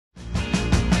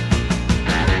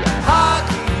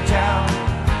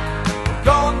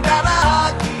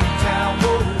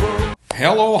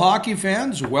hello, hockey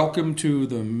fans. Welcome to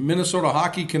the Minnesota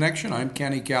Hockey Connection. I'm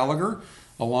Kenny Gallagher,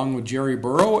 along with Jerry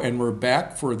Burrow, and we're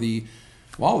back for the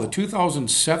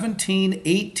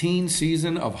 2017-18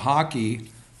 season of hockey.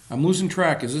 I'm losing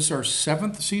track. Is this our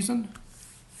 7th season?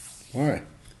 Boy,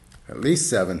 at least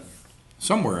 7.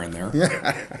 Somewhere in there.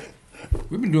 Yeah.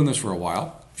 We've been doing this for a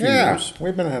while. Years.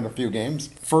 We've been in a few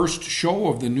games. First show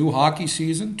of the new hockey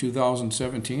season,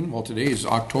 2017. Well, today is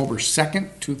October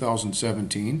 2nd,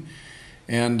 2017.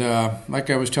 And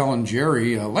like I was telling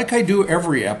Jerry, like I do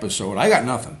every episode, I got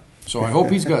nothing. So I hope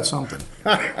he's got something.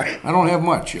 I don't have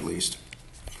much, at least.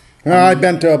 I've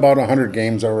been to about 100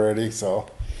 games already, so.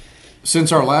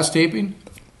 Since our last taping?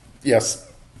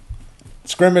 Yes.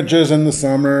 Scrimmages in the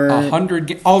summer. 100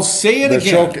 games. I'll say it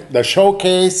again. The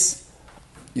showcase.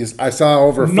 I saw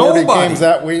over 40 games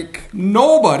that week.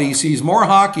 Nobody sees more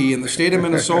hockey in the state of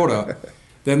Minnesota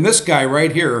than this guy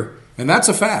right here, and that's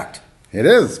a fact. It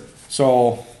is.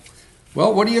 So,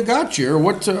 well, what do you got, Jer?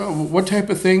 What type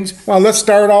of things? Well, let's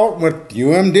start out with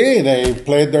UMD. They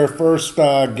played their first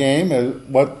game.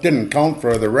 What didn't count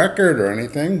for the record or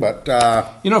anything, but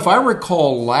if I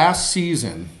recall last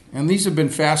season. And these have been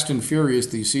fast and furious,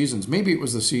 these seasons. Maybe it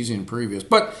was the season previous.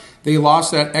 But they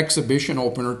lost that exhibition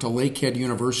opener to Lakehead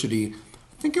University,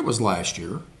 I think it was last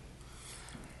year.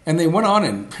 And they went on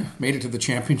and made it to the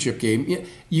championship game.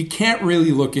 You can't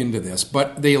really look into this,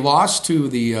 but they lost to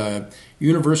the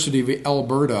University of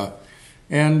Alberta.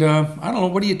 And I don't know,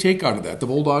 what do you take out of that? The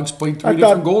Bulldogs played three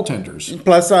different goaltenders.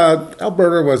 Plus,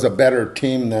 Alberta was a better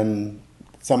team than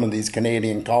some of these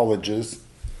Canadian colleges.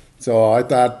 So I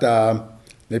thought...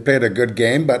 they played a good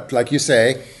game, but like you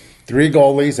say, 3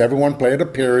 goalies, everyone played a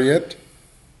period,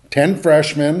 10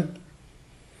 freshmen.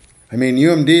 I mean,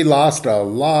 UMD lost a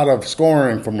lot of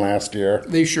scoring from last year.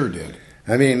 They sure did.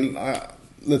 I mean,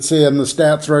 let's see in the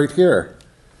stats right here.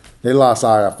 They lost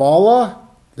Iafala,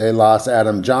 they lost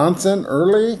Adam Johnson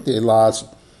early, they lost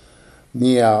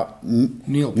Neil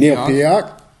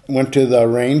Piak, went to the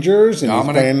Rangers, and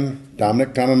he's playing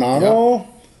Dominic Toninato,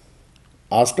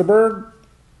 Osterberg.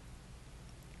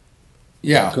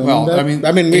 Yeah, well, I mean,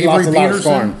 we lost a lot of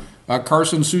scoring.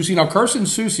 Carson Soucy. Now, Carson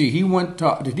Soucy, he went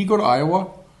to, did he go to Iowa?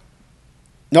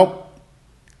 Nope.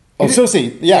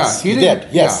 Soucy, yes, he did.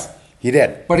 Yes, he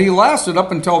did. But he lasted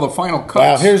up until the final cuts.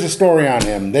 Well, here's the story on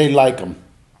him. They like him.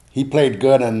 He played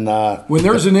good. And when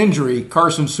there's an injury,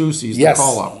 Carson Soucy's the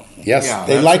call-out. Yes,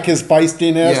 they like his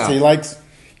feistiness. Yeah.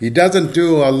 He doesn't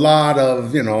do a lot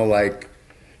of, like,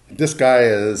 this guy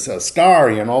is a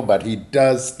star, but he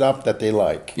does stuff that they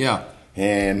like. Yeah.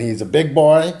 And he's a big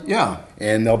boy. Yeah.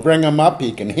 And they'll bring him up.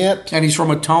 He can hit. And he's from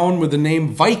a town with the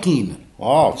name Viking.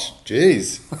 Oh,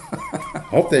 jeez.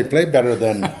 Hope they play better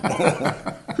than...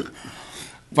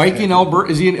 Viking, Alberta.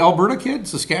 Is he an Alberta kid?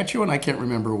 Saskatchewan? I can't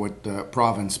remember what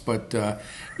province. But,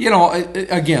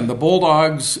 again, the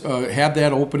Bulldogs had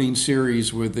that opening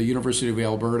series with the University of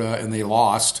Alberta, and they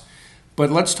lost.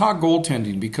 But let's talk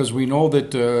goaltending, because we know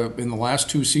that in the last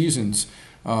 2 seasons...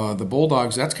 the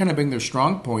Bulldogs, that's kind of been their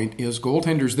strong point, is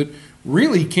goaltenders that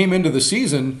really came into the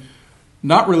season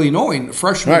not really knowing.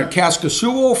 Freshman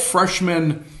Kaskasuo,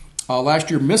 freshman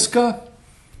last year Miska.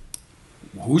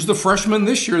 Who's the freshman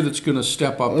this year that's going to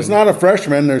step up? Well, it's not a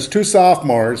freshman. There's 2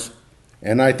 sophomores,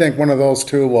 and I think one of those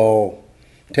 2 will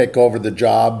take over the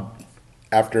job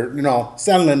after,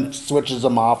 Sandlin switches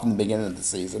them off in the beginning of the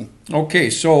season. Okay,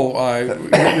 so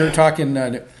you're talking...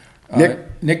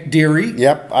 Nick Deary.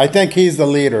 Yep, I think he's the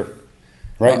leader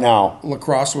right now. La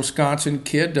Crosse, Wisconsin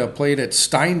kid, played at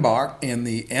Steinbach in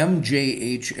the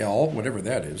MJHL, whatever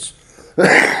that is.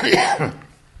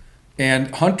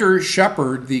 And Hunter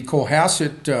Shepard, the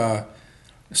Cohasset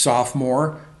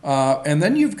sophomore. And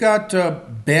then you've got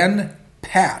Ben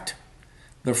Pat,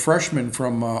 the freshman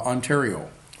from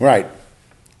Ontario. Right.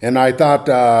 And I thought,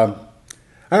 I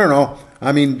don't know,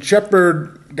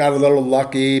 Shepard got a little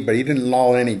lucky, but he didn't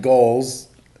lull any goals.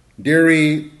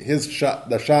 Deary,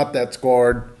 the shot that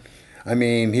scored, I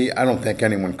don't think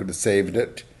anyone could have saved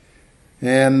it.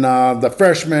 And the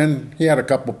freshman, he had a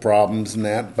couple problems in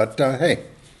that, but hey,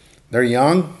 they're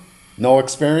young, no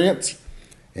experience,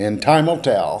 and time will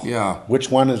tell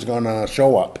which one is going to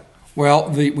show up.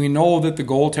 Well, we know that the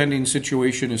goaltending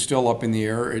situation is still up in the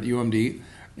air at UMD,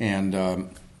 and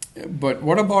but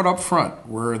what about up front,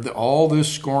 where all this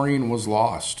scoring was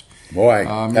lost? Boy,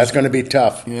 that's going to be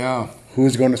tough. Yeah.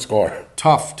 Who's going to score?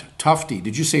 Tufty.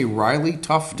 Did you say Riley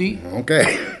Tufty?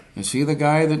 Okay. Is he the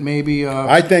guy that maybe...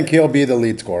 I think he'll be the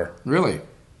lead scorer. Really?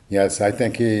 Yes, I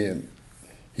think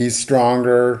he's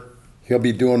stronger. He'll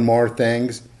be doing more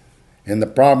things. And the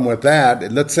problem with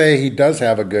that, let's say he does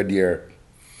have a good year.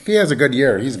 If he has a good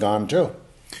year, he's gone too.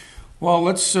 Well,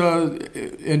 let's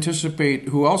anticipate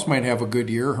who else might have a good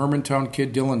year. Hermantown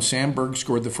kid Dylan Sandberg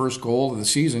scored the first goal of the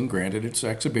season. Granted, it's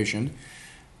exhibition,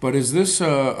 but is this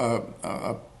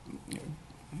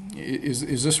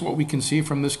is this what we can see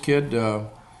from this kid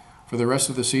for the rest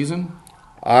of the season?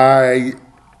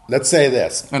 Let's say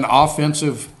this: an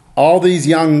offensive. All these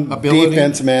young ability.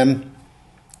 defensemen,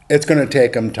 it's going to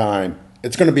take them time.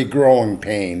 It's going to be growing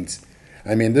pains.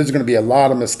 I mean, there's going to be a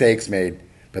lot of mistakes made,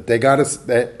 but they got to.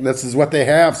 This is what they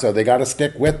have, so they got to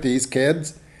stick with these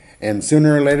kids. And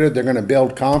sooner or later, they're going to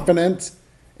build confidence,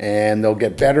 and they'll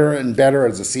get better and better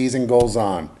as the season goes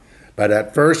on. But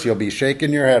at first, you'll be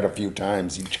shaking your head a few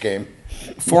times each game.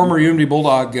 Former UMD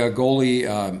Bulldog goalie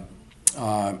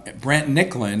Brent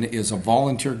Nicklin is a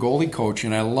volunteer goalie coach,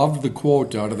 and I loved the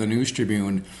quote out of the News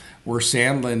Tribune where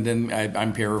Sandlin, and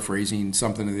I'm paraphrasing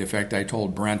something to the effect, I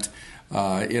told Brent,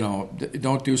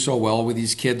 don't do so well with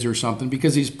these kids or something,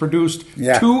 because he's produced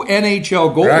two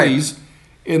NHL goalies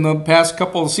in the past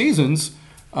couple of seasons.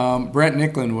 Brent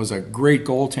Nicklin was a great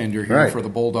goaltender here for the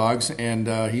Bulldogs, and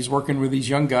he's working with these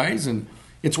young guys, and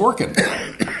it's working.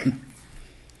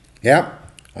 Yeah.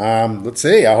 Let's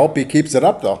see. I hope he keeps it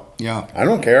up, though. Yeah. I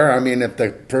don't care. I mean, if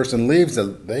the person leaves,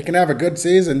 they can have a good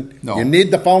season. No. You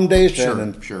need the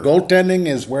foundation, goaltending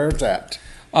is where it's at.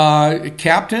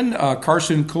 Captain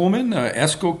Carson Kuhlman,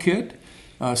 Esco kid,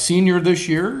 senior this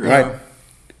year. Right.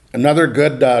 Another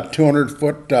good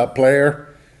 200-foot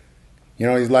player. You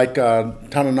know, he's like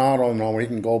Toninato, he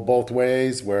can go both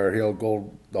ways, where he'll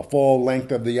go the full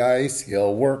length of the ice.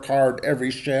 He'll work hard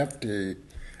every shift.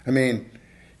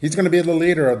 He's going to be the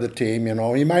leader of the team.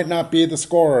 He might not be the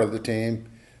scorer of the team,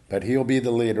 but he'll be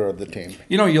the leader of the team.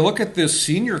 You look at this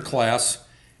senior class,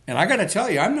 and I got to tell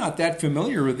you, I'm not that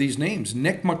familiar with these names.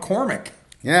 Nick McCormick.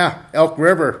 Yeah, Elk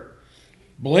River.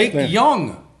 Blake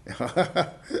Young.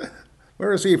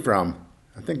 Where is he from?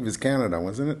 I think it was Canada,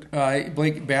 wasn't it?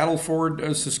 Blake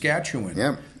Battleford, Saskatchewan.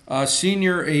 Yeah.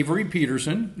 Senior Avery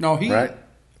Peterson. No, Right.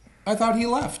 I thought he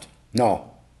left.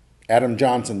 No, Adam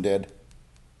Johnson did.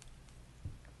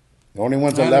 The only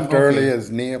ones that left early is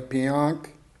Nia Pionk,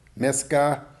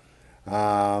 Miska,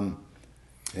 and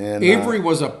Avery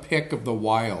was a pick of the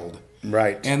Wild.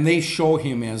 Right. And they show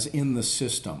him as in the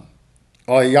system.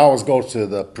 Oh, he always goes to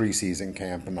the preseason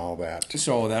camp and all that.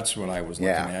 So that's what I was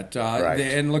looking at. Right.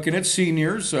 And looking at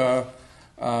seniors,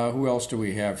 who else do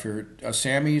we have here?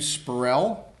 Sammy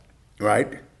Spurrell.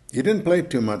 Right. He didn't play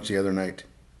too much the other night.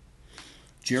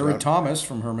 Jared Thomas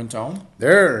from Hermantown.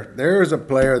 There's a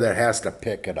player that has to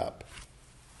pick it up.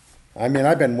 I mean,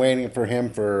 I've been waiting for him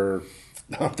for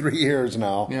 3 years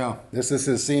now. Yeah. This is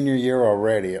his senior year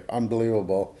already.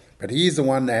 Unbelievable. But he's the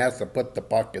one that has to put the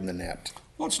puck in the net.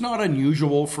 Well, it's not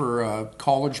unusual for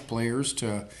college players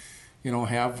to,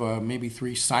 have maybe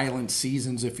 3 silent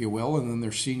seasons, if you will, and then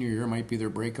their senior year might be their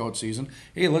breakout season.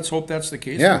 Hey, let's hope that's the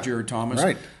case for Jared Thomas.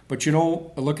 Right. But,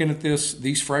 looking at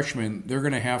these freshmen, they're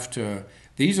going to have to –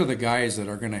 these are the guys that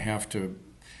are going to have to,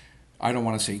 I don't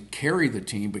want to say carry the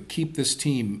team, but keep this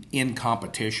team in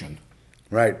competition.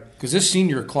 Right. Because this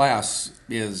senior class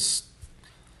it's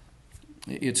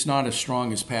not as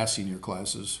strong as past senior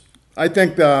classes. I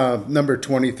think number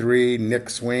 23, Nick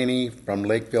Swaney from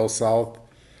Lakeville South,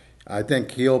 I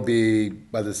think he'll be,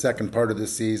 by the second part of the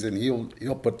season,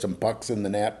 he'll put some pucks in the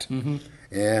net. Mm-hmm.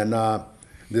 And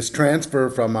this transfer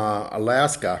from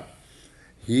Alaska,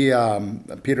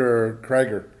 Peter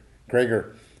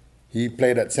Krager, he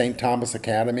played at St. Thomas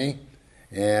Academy,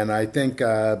 and I think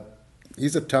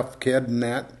he's a tough kid in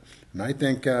that, and I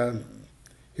think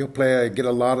he'll get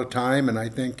a lot of time, and I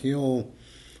think he'll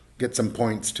get some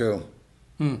points too.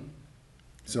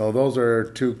 So those are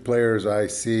 2 players I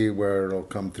see where it'll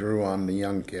come through on the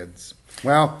young kids.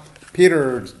 Well,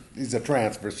 Peter, he's a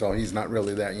transfer, so he's not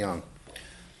really that young.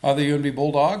 The UMD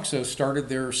Bulldogs started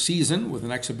their season with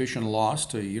an exhibition loss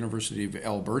to University of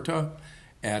Alberta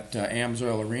at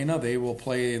Amsoil Arena. They will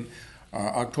play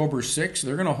October 6th.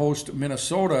 They're going to host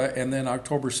Minnesota, and then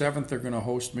October 7th they're going to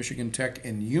host Michigan Tech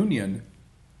and Union.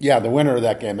 Yeah, the winner of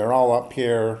that game. They're all up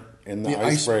here in the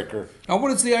Icebreaker. Now,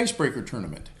 what is the Icebreaker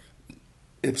tournament?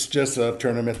 It's just a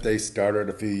tournament they started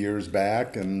a few years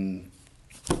back, and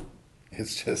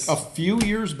it's just... A few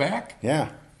years back? Yeah.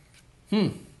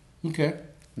 Okay.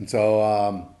 And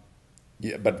so,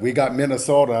 but we got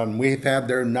Minnesota, and we've had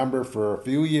their number for a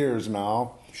few years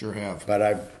now. Sure have.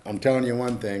 But I'm telling you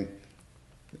one thing.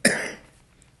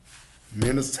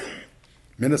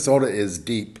 Minnesota is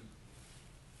deep.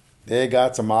 They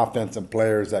got some offensive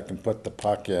players that can put the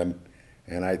puck in,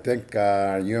 and I think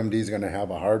UMD is going to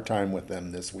have a hard time with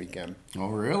them this weekend. Oh,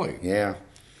 really? Yeah.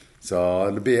 So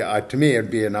it'll be to me,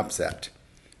 it'd be an upset.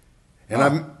 And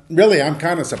I'm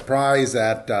kind of surprised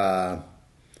at the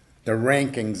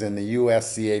rankings in the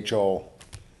USCHO,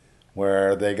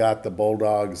 where they got the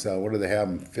Bulldogs. What do they have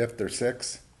them, 5th or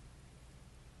 6th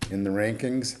in the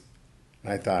rankings?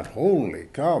 I thought, holy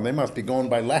cow, they must be going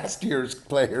by last year's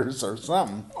players or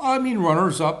something. I mean,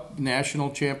 runners-up national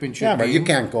championship. Yeah, but game. you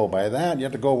can't go by that. You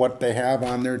have to go what they have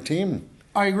on their team.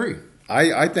 I agree.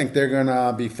 I think they're going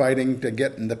to be fighting to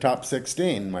get in the top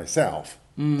 16 myself.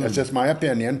 That's just my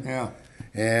opinion. Yeah.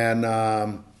 And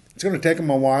it's going to take them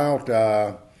a while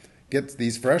to get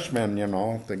these freshmen,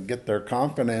 to get their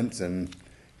confidence, and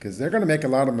because they're going to make a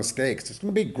lot of mistakes. It's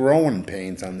going to be growing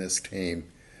pains on this team.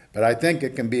 But I think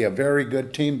it can be a very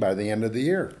good team by the end of the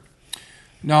year.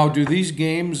 Now, do these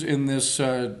games in this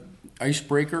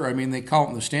icebreaker, I mean, they count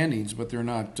in the standings, but they're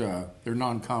not, they're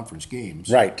non-conference games.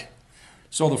 Right.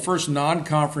 So the first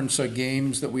non-conference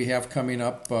games that we have coming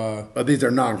up. But these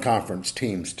are non-conference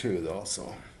teams too, though.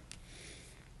 So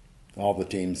all the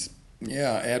teams.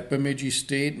 Yeah, at Bemidji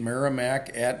State,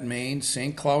 Merrimack, at Maine,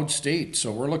 St. Cloud State.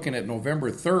 So we're looking at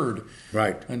November 3rd.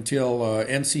 Right. Until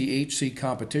NCHC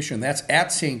competition. That's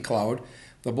at St. Cloud.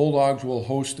 The Bulldogs will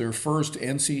host their first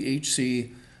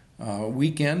NCHC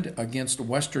weekend against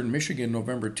Western Michigan,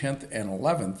 November 10th and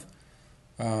 11th.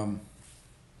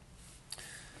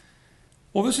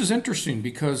 Well, this is interesting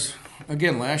because,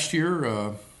 again, last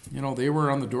year, they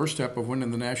were on the doorstep of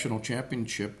winning the national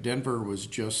championship. Denver was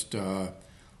just a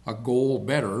goal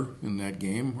better in that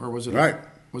game, or was it? Right.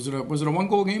 Was it a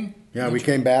 1-goal game? Yeah, we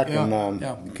came back and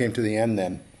yeah. came to the end.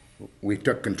 Then we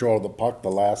took control of the puck.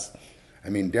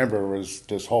 Denver was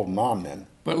just holding on then.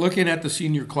 But looking at the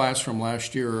senior class from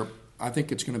last year, I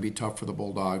think it's going to be tough for the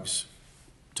Bulldogs.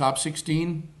 Top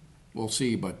 16, we'll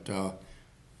see, but.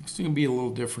 It's going to be a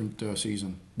little different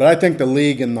season. But I think the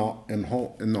league in the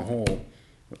whole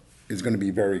is going to be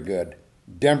very good.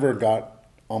 Denver got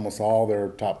almost all their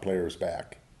top players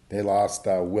back. They lost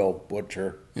Will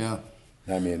Butcher. Yeah.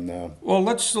 Well,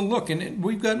 let's look. And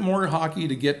we've got more hockey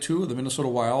to get to. The Minnesota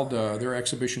Wild, their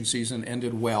exhibition season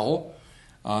ended well.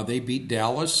 They beat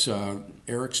Dallas.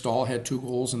 Eric Stahl had 2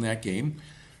 goals in that game.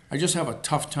 I just have a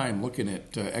tough time looking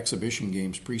at exhibition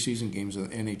games, preseason games of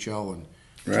the NHL, and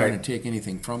trying to take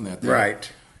anything from that.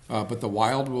 Right. But the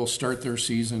Wild will start their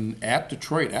season at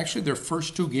Detroit. Actually, their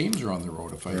first 2 games are on the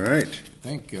road, if I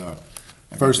think.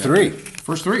 First 3.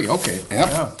 First 3, okay. Yep.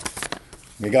 Yeah.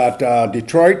 We got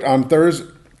Detroit on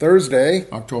Thursday.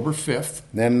 October 5th.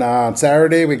 Then on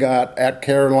Saturday, we got at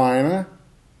Carolina.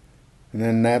 And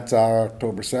then that's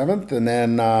October 7th. And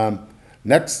then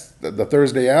the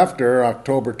Thursday after,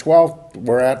 October 12th,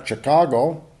 we're at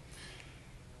Chicago.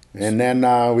 And then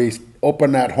we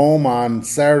open at home on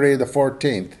Saturday the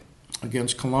 14th.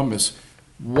 Against Columbus.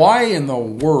 Why in the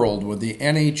world would the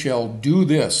NHL do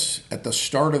this at the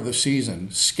start of the season?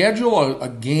 Schedule a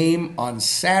game on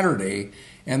Saturday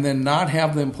and then not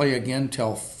have them play again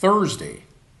till Thursday?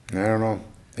 I don't know.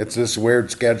 It's this weird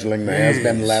scheduling that has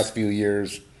been the last few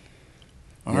years.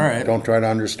 All right. Don't try to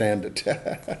understand it.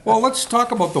 Well, let's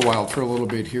talk about the Wild for a little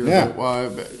bit here. Yeah.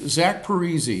 Zach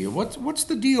Parise, what's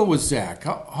the deal with Zach?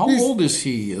 How old is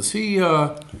he? Is he?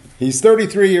 He's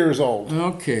 33 years old.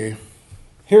 Okay.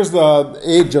 Here's the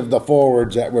age of the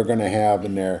forwards that we're going to have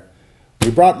in there.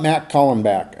 We brought Matt Cullen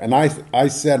back, and I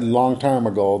said a long time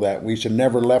ago that we should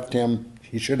never left him.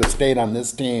 He should have stayed on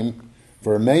this team.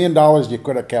 For $1 million, you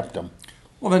could have kept him.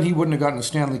 Well, then he wouldn't have gotten a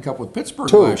Stanley Cup with Pittsburgh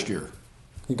 2 last year.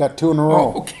 He got 2 in a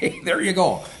row. Oh, okay, there you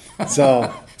go.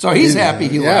 So he's happy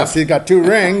he left. Yes, he got 2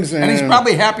 rings. And he's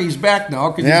probably happy he's back now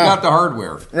because he's got the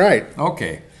hardware. Right.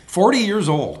 Okay. 40 years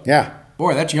old. Yeah.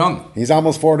 Boy, that's young. He's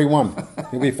almost 41.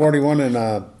 He'll be 41 in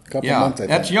a couple months, I think.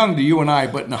 That's young to you and I,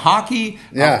 but in hockey,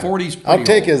 40's pretty I'll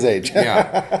take old. his age.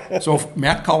 Yeah. So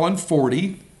Matt Cullen,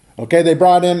 40. Okay, they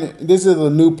brought in, this is the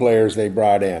new players they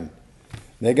brought in.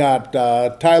 They got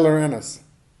Tyler Ennis.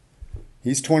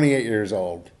 He's 28 years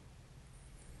old.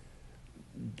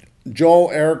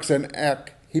 Joel Eriksson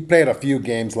Ek, he played a few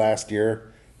games last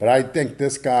year, but I think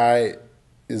this guy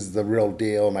is the real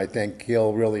deal, and I think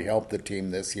he'll really help the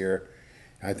team this year.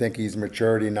 I think he's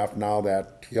matured enough now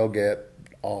that he'll get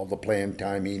all the playing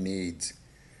time he needs.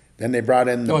 Then they brought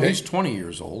in he's 20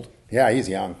 years old. Yeah, he's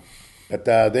young. But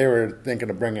they were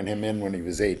thinking of bringing him in when he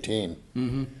was 18.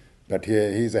 Mm-hmm. But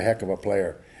he's a heck of a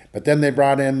player. But then they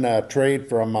brought in a trade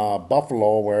from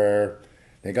Buffalo where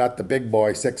they got the big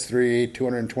boy, 6'3",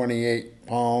 228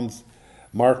 pounds,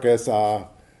 Marcus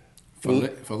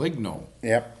Foligno.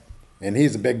 Yep. And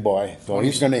he's a big boy, so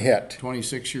he's going to hit.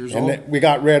 26 years old. And we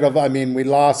got rid of, we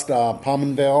lost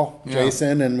Pominville,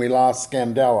 Jason, and we lost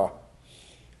Scandella.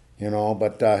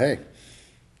 But hey,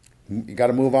 you got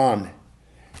to move on.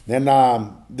 Then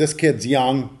this kid's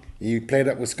young. He played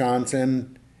at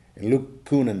Wisconsin, Luke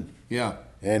Kunin. Yeah.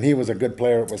 And he was a good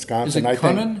player at Wisconsin. Is it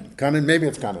Cunnin? Cunnin, maybe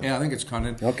it's Cunnin. Yeah, I think it's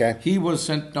Cunnin. Okay. He was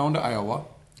sent down to Iowa.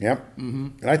 Yep. Mm-hmm.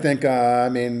 And I think, I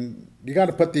mean, you got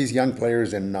to put these young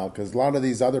players in now because a lot of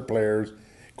these other players,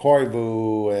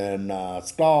 Koivu and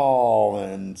Stahl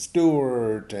and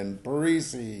Stewart and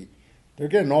Parisi, they're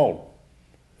getting old.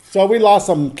 So we lost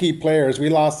some key players. We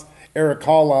lost Eric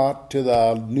Holla to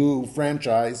the new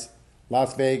franchise,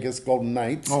 Las Vegas Golden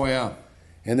Knights. Oh, yeah.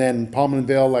 And then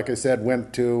Palmanville, like I said,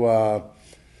 went to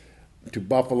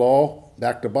Buffalo,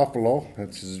 back to Buffalo.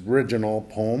 That's his original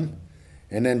home.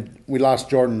 And then we lost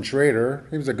Jordan Schrader.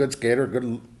 He was a good skater,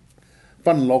 good,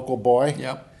 fun local boy.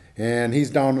 Yep. And he's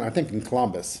down, I think, in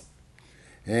Columbus.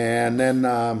 And then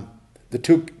the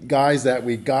two guys that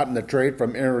we got in the trade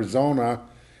from Arizona,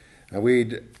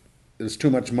 there's too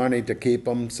much money to keep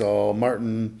them. So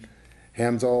Martin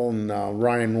Hansel and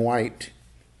Ryan White,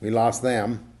 we lost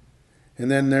them. And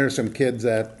then there's some kids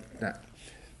that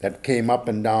came up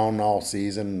and down all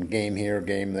season, game here,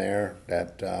 game there,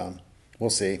 that we'll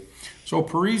see. So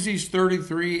Parisi's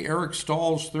 33, Eric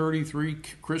Stahl's 33,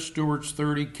 Chris Stewart's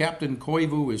 30, Captain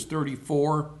Koivu is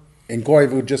 34. And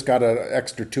Koivu just got an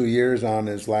extra 2 years on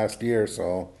his last year,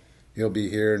 so he'll be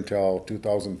here until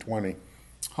 2020.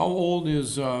 How old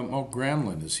is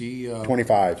Granlund? Is he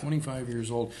 25? 25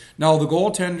 years old. Now the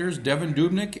goaltenders, Devin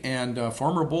Dubnyk and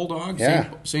former Bulldog,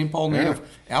 St. Paul native,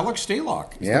 Alex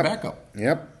Stalock is the backup.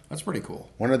 Yep. That's pretty cool.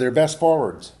 One of their best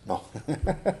forwards. No.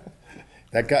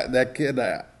 that kid,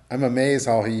 I'm amazed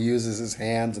how he uses his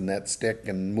hands and that stick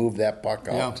and move that puck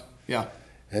out. Yeah.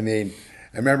 I mean,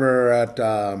 I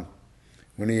remember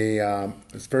when he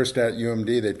was first at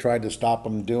UMD, they tried to stop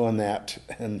him doing that,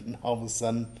 and all of a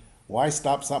sudden, why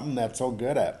stop something that's so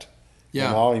good at? Yeah.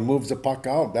 You know, he moves the puck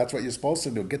out. That's what you're supposed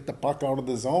to do. Get the puck out of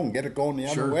the zone. Get it going the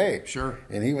other way. Sure.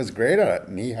 And he was great at it,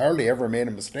 and he hardly ever made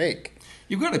a mistake.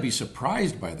 You've got to be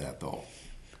surprised by that, though.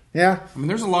 Yeah. I mean,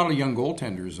 there's a lot of young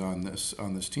goaltenders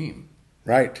on this team.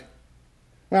 Right.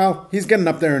 Well, he's getting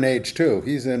up there in age too.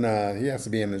 He has to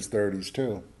be in his 30s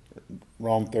too,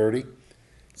 around 30.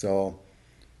 So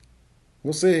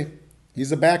we'll see.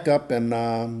 He's a backup, and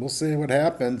we'll see what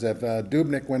happens. If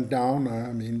Dubnyk went down,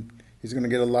 I mean, he's going to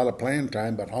get a lot of playing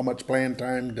time, but how much playing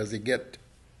time does he get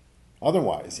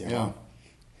otherwise? You know?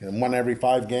 One every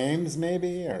 5 games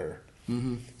maybe, or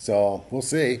so we'll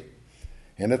see.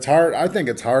 And it's hard. I think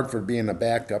it's hard for being a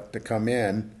backup to come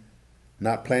in,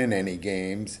 not playing any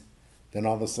games. Then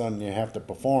all of a sudden you have to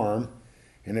perform,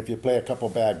 and if you play a couple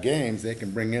bad games, they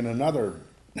can bring in another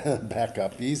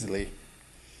backup easily.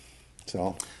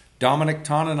 So, Dominic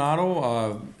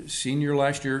Toninato, senior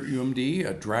last year at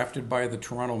UMD, drafted by the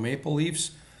Toronto Maple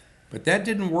Leafs, but that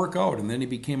didn't work out, and then he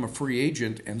became a free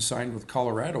agent and signed with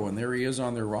Colorado, and there he is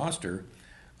on their roster,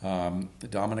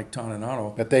 Dominic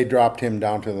Toninato. But they dropped him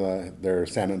down to their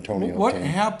San Antonio team. What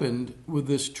happened with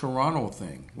this Toronto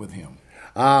thing with him?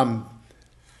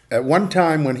 At one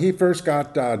time, when he first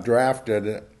got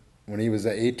drafted, when he was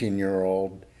an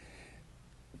 18-year-old,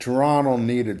 Toronto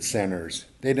needed centers.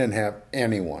 They didn't have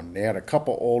anyone. They had a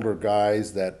couple older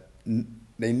guys that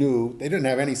they knew they didn't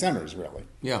have any centers, really.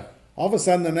 Yeah. All of a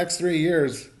sudden, the next 3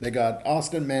 years, they got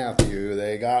Austin Matthew.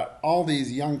 They got all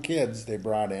these young kids they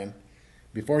brought in.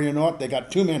 Before you know it, they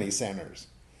got too many centers.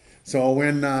 So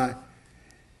when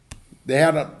they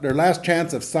had their last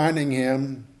chance of signing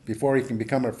him before he can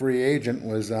become a free agent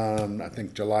was on, I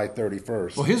think, July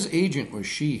 31st. Well, his agent was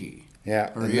Sheehy.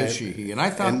 Yeah. Or is Sheehy. And I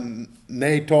thought... And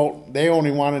they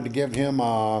only wanted to give him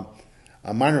a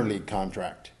minor league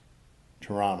contract,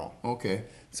 Toronto. Okay.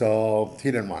 So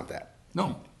he didn't want that.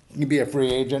 No. He can be a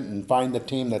free agent and find the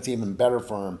team that's even better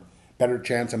for him, better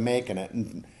chance of making it.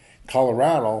 And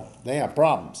Colorado, they have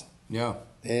problems. Yeah.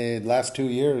 The last 2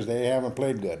 years, they haven't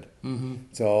played good. Mm-hmm.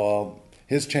 So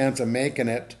his chance of making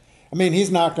it... I mean,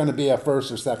 he's not going to be a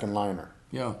first or second liner.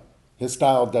 Yeah. His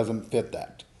style doesn't fit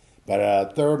that.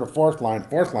 But third or fourth line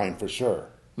for sure.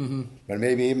 Mm-hmm. But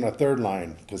maybe even a third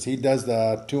line, because he does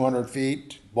the 200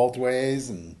 feet both ways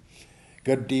and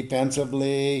good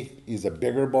defensively. He's a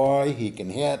bigger boy. He can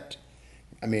hit.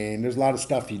 I mean, there's a lot of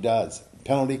stuff he does.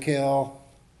 Penalty kill.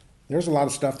 There's a lot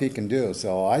of stuff he can do.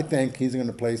 So I think he's going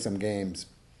to play some games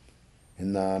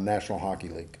in the National Hockey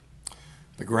League.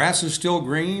 The grass is still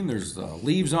green. There's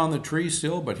leaves on the tree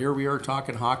still, but here we are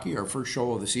talking hockey, our first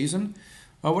show of the season.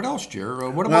 What else, Jer?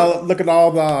 What about? Well, look at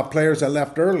all the players that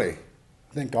left early.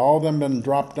 I think all of them been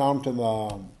dropped down to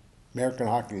the American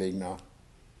Hockey League now.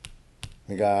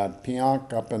 We got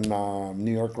Pionk up in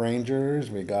New York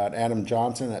Rangers. We got Adam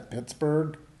Johnson at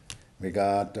Pittsburgh. We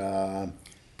got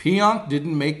Pionk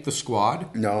didn't make the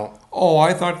squad. No. Oh,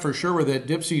 I thought for sure with that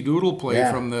dipsy doodle play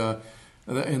Yeah. from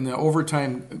in the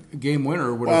overtime game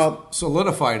winner would have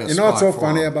solidified a spot. You know what's so for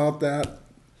funny him. about that?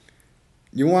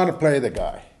 You want to play the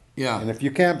guy. Yeah. And if you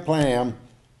can't play him,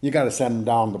 you got to send him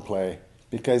down to play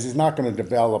because he's not going to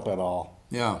develop at all.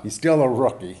 Yeah. He's still a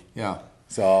rookie. Yeah.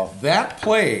 So that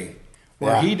play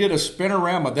where he did a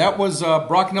spinorama, that was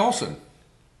Brock Nelson.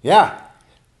 yeah.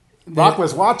 Brock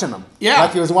was watching him. Yeah.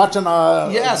 Like he was watching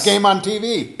a game on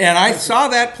TV. And I saw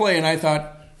that play and I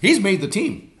thought, he's made the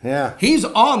team. Yeah. He's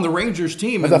on the Rangers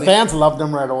team. But the fans loved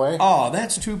him right away. Oh,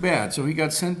 that's too bad. So he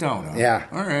got sent down. Huh? Yeah.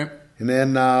 All right. And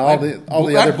then all the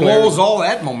other that blows players. all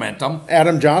that momentum.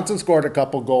 Adam Johnson scored a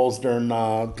couple goals during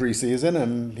preseason,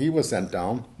 and he was sent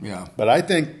down. Yeah. But I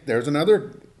think there's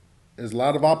a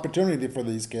lot of opportunity for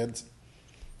these kids.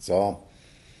 So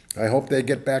I hope they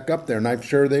get back up there, and I'm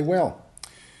sure they will.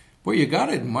 Well, you got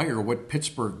to admire what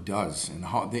Pittsburgh does and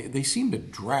how they seem to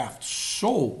draft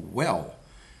so well.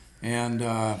 And,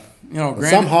 granted,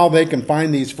 Somehow they can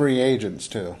find these free agents,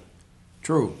 too.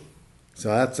 True. So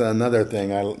that's another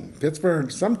thing.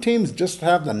 Pittsburgh, some teams just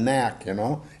have the knack, you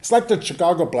know. It's like the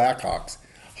Chicago Blackhawks.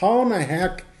 How in the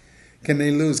heck can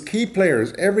they lose key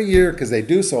players every year because they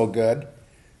do so good,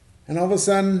 and all of a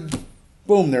sudden,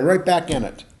 boom, they're right back in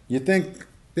it. You think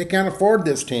they can't afford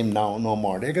this team now no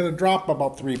more. They're going to drop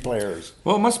about 3 players.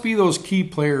 Well, it must be those key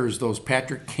players, those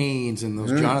Patrick Kanes and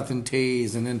those Jonathan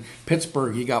Tays, and then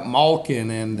Pittsburgh, you got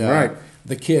Malkin and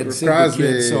the kid, Sid the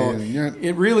kid. So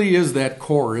it really is that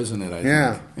core, isn't it? I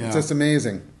think. It's just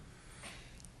amazing.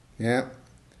 Yeah.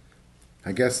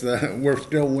 I guess we're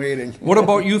still waiting. What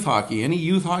about youth hockey? Any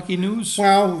youth hockey news?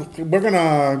 Well, we're going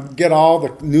to get all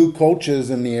the new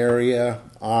coaches in the area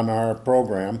on our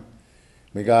program.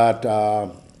 We got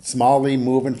Smalley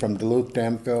moving from Duluth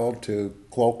Danville to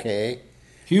Cloquet.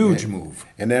 Huge move.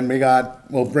 And then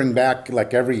we'll bring back,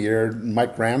 like every year,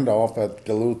 Mike Randolph at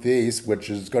Duluth East, which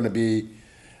is going to be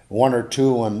 1 or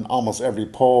 2 on almost every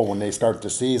poll when they start the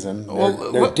season.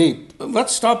 They're deep.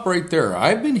 Let's stop right there.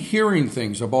 I've been hearing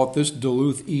things about this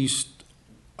Duluth East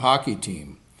hockey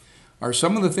team. Are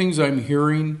some of the things I'm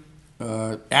hearing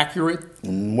accurate?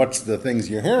 And what's the things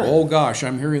you're hearing? Oh, gosh,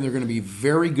 I'm hearing they're going to be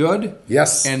very good.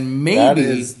 Yes. And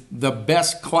maybe the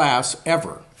best class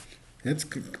ever. It's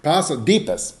possible.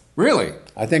 Deepest. Really?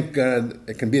 I think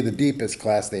it can be the deepest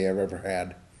class they have ever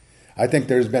had. I think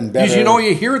there's been better. Because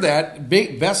you hear that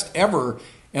best ever,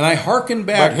 and I hearken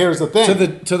back. But here's the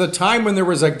thing. to the time when there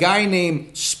was a guy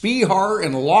named Spihar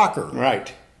and Locker.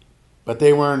 Right, but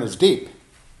they weren't as deep.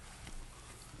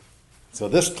 So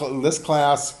this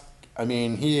class, I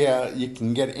mean, you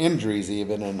can get injuries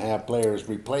even and have players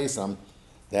replace them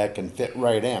that can fit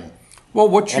right in. Well,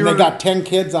 and they got 10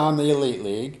 kids on the Elite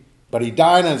League, but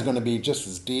Edina is going to be just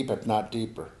as deep, if not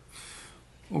deeper.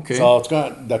 Okay. So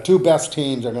the 2 best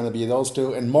teams are going to be those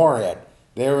 2 and Moorhead.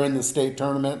 They were in the state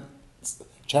tournament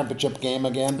championship game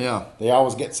again. Yeah. They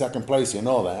always get second place, you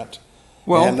know that.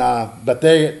 Well, and but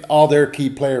all their key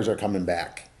players are coming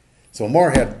back. So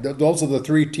Moorhead, those are the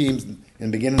 3 teams in the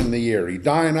beginning of the year: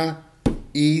 Edina,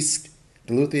 East,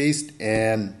 Duluth East,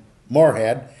 and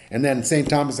Moorhead, and then St.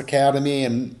 Thomas Academy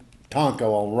and Tonka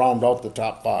will round out the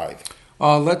top 5.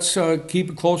 Let's keep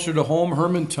it closer to home.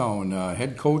 Hermantown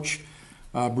head coach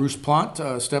Bruce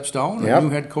Plant steps down. Yep. New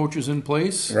head coach is in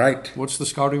place. Right. What's the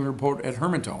scouting report at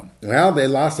Hermantown? Well, they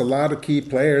lost a lot of key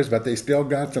players, but they still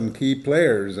got some key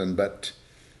players, but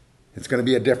it's going to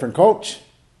be a different coach.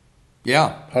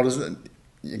 Yeah. How does it?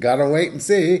 You got to wait and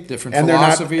see. Different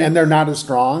philosophy. They're not as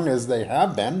strong as they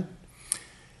have been.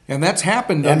 And that's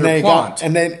happened under Plant.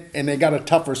 They got a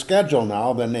tougher schedule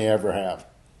now than they ever have.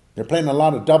 They're playing a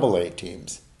lot of AA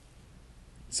teams.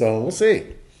 So we'll see.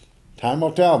 Time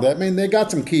will tell. I mean, they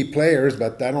got some key players,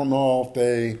 but I don't know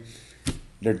if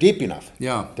they're deep enough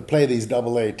to play these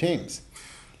AA teams.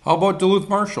 How about Duluth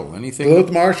Marshall? Anything?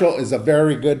 Duluth Marshall is a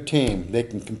very good team. They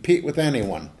can compete with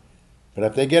anyone. But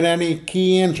if they get any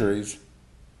key injuries,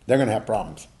 they're going to have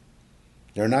problems.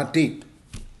 They're not deep.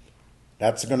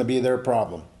 That's going to be their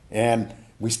problem. And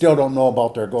we still don't know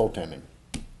about their goaltending.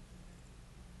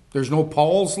 There's no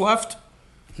Pauls left?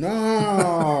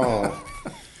 No.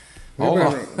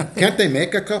 Can't they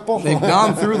make a couple? They've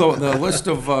gone through the list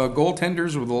of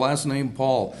goaltenders with the last name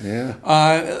Paul. Yeah.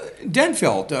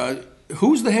 Denfeld,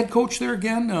 who's the head coach there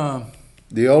again?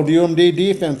 The old UMD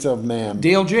defensive man.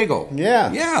 Dale Jago.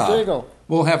 Yeah. Jago.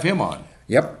 We'll have him on.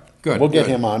 Yep. Good. We'll get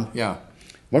him on. Yeah.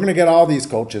 We're going to get all these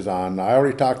coaches on. I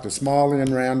already talked to Smalley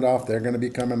and Randolph. They're going to be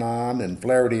coming on, and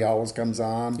Flaherty always comes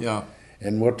on. Yeah.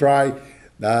 And we'll try.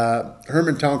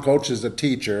 Hermantown coach is a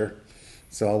teacher,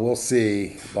 So we'll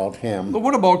see about him. But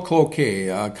what about Cloquet?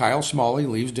 Kyle Smalley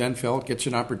leaves Denfeld, gets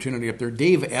an opportunity up there.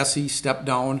 Dave Essie stepped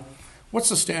down. What's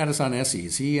the status on Essie?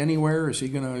 Is he anywhere? Is he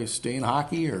going to stay in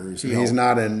hockey, or is he? He's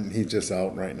not in. He's just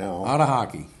out right now. Out of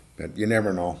hockey. But you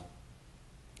never know.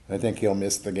 I think he'll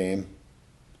miss the game.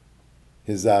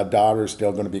 His daughter's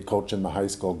still going to be coaching the high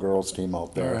school girls team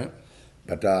out there. All right.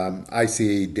 But I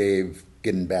see Dave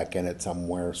getting back in it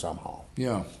somewhere somehow.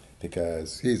 Yeah.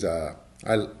 Because he's I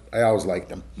always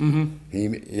liked him.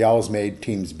 Mm-hmm. He always made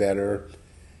teams better.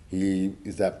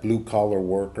 He's that blue collar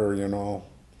worker, you know.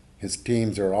 His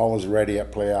teams are always ready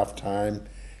at playoff time.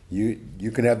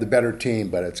 You can have the better team,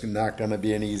 but it's not going to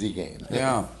be an easy game.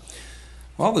 Yeah.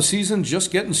 Well, the season's just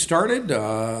getting started.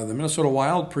 The Minnesota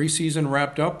Wild preseason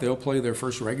wrapped up. They'll play their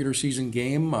first regular season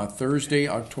game Thursday,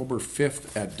 October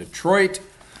 5th at Detroit.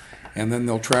 And then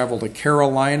they'll travel to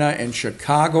Carolina and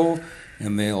Chicago.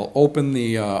 And they'll open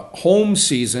the home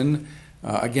season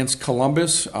against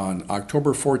Columbus on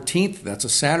October 14th. That's a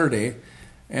Saturday.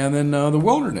 And then the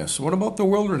Wilderness. What about the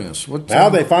Wilderness? Well,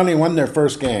 they finally won their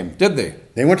first game. Did they?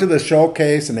 They went to the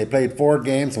showcase and they played 4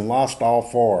 games and lost all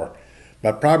 4.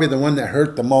 But probably the one that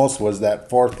hurt the most was that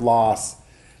 4th loss.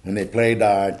 And they played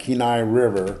Kenai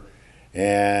River.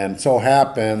 And so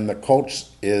happened the coach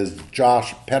is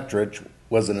Josh Petrich,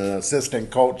 was an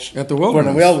assistant coach at the Wilderness.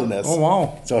 For the Wilderness. Oh,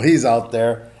 wow. So he's out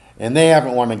there. And they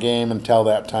haven't won a game until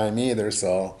that time either.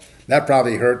 So that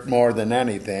probably hurt more than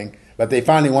anything. But they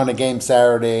finally won a game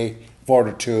Saturday,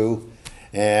 4-2.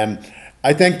 And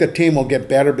I think the team will get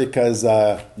better because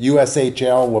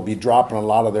USHL will be dropping a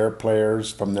lot of their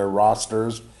players from their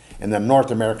rosters. And the North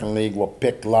American League will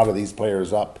pick a lot of these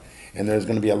players up. And there's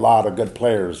going to be a lot of good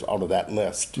players out of that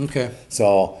list. Okay.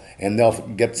 So, and they'll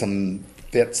get some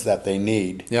fits that they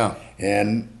need. Yeah.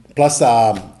 And plus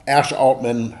Ash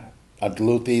Altman, a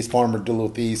Duluth East, former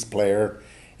Duluth East player,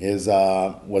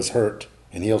 was hurt.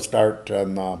 And he'll start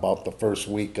in about the first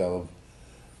week of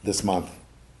this month,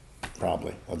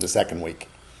 probably, or the second week.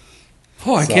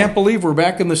 Oh, I can't believe we're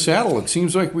back in the saddle. It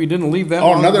seems like we didn't leave that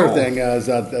long another ago. thing is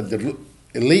the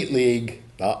Elite League,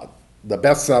 the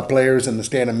best players in the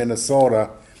state of Minnesota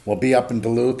will be up in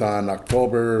Duluth on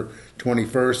October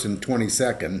 21st and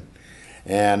 22nd.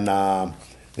 And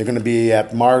they're going to be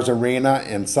at Mars Arena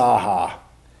in Saha.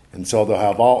 And so they'll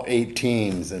have all 8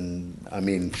 teams. And, I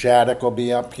mean, Shattuck will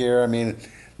be up here. I mean,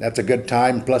 that's a good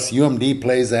time. Plus, UMD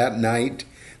plays that night.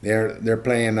 They're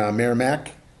playing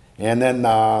Merrimack. And then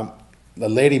the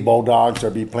Lady Bulldogs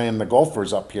will be playing the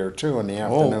Gophers up here, too, in the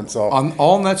afternoon. So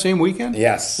all in that same weekend?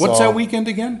 Yes. What's that weekend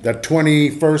again? The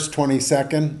 21st,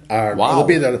 22nd. Wow.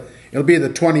 It'll be the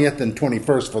 20th and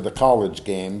 21st for the college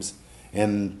games.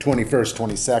 And 21st,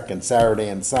 22nd, Saturday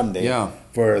and Sunday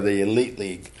for the Elite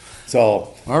League.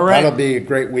 So that'll be a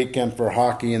great weekend for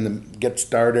hockey and get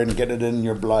started and get it in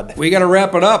your blood. We got to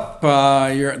wrap it up.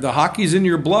 The hockey's in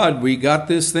your blood. We got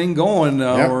this thing going.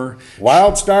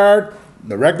 Wild start,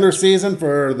 the regular season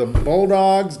for the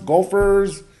Bulldogs,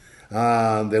 Gophers.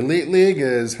 The Elite League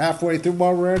is halfway through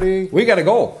already. We got to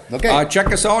go. Okay.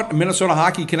 Check us out at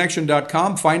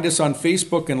MinnesotaHockeyConnection.com. Find us on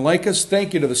Facebook and like us.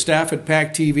 Thank you to the staff at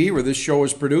PACT-TV where this show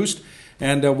is produced.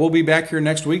 And we'll be back here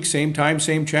next week, same time,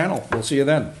 same channel. We'll see you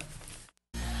then.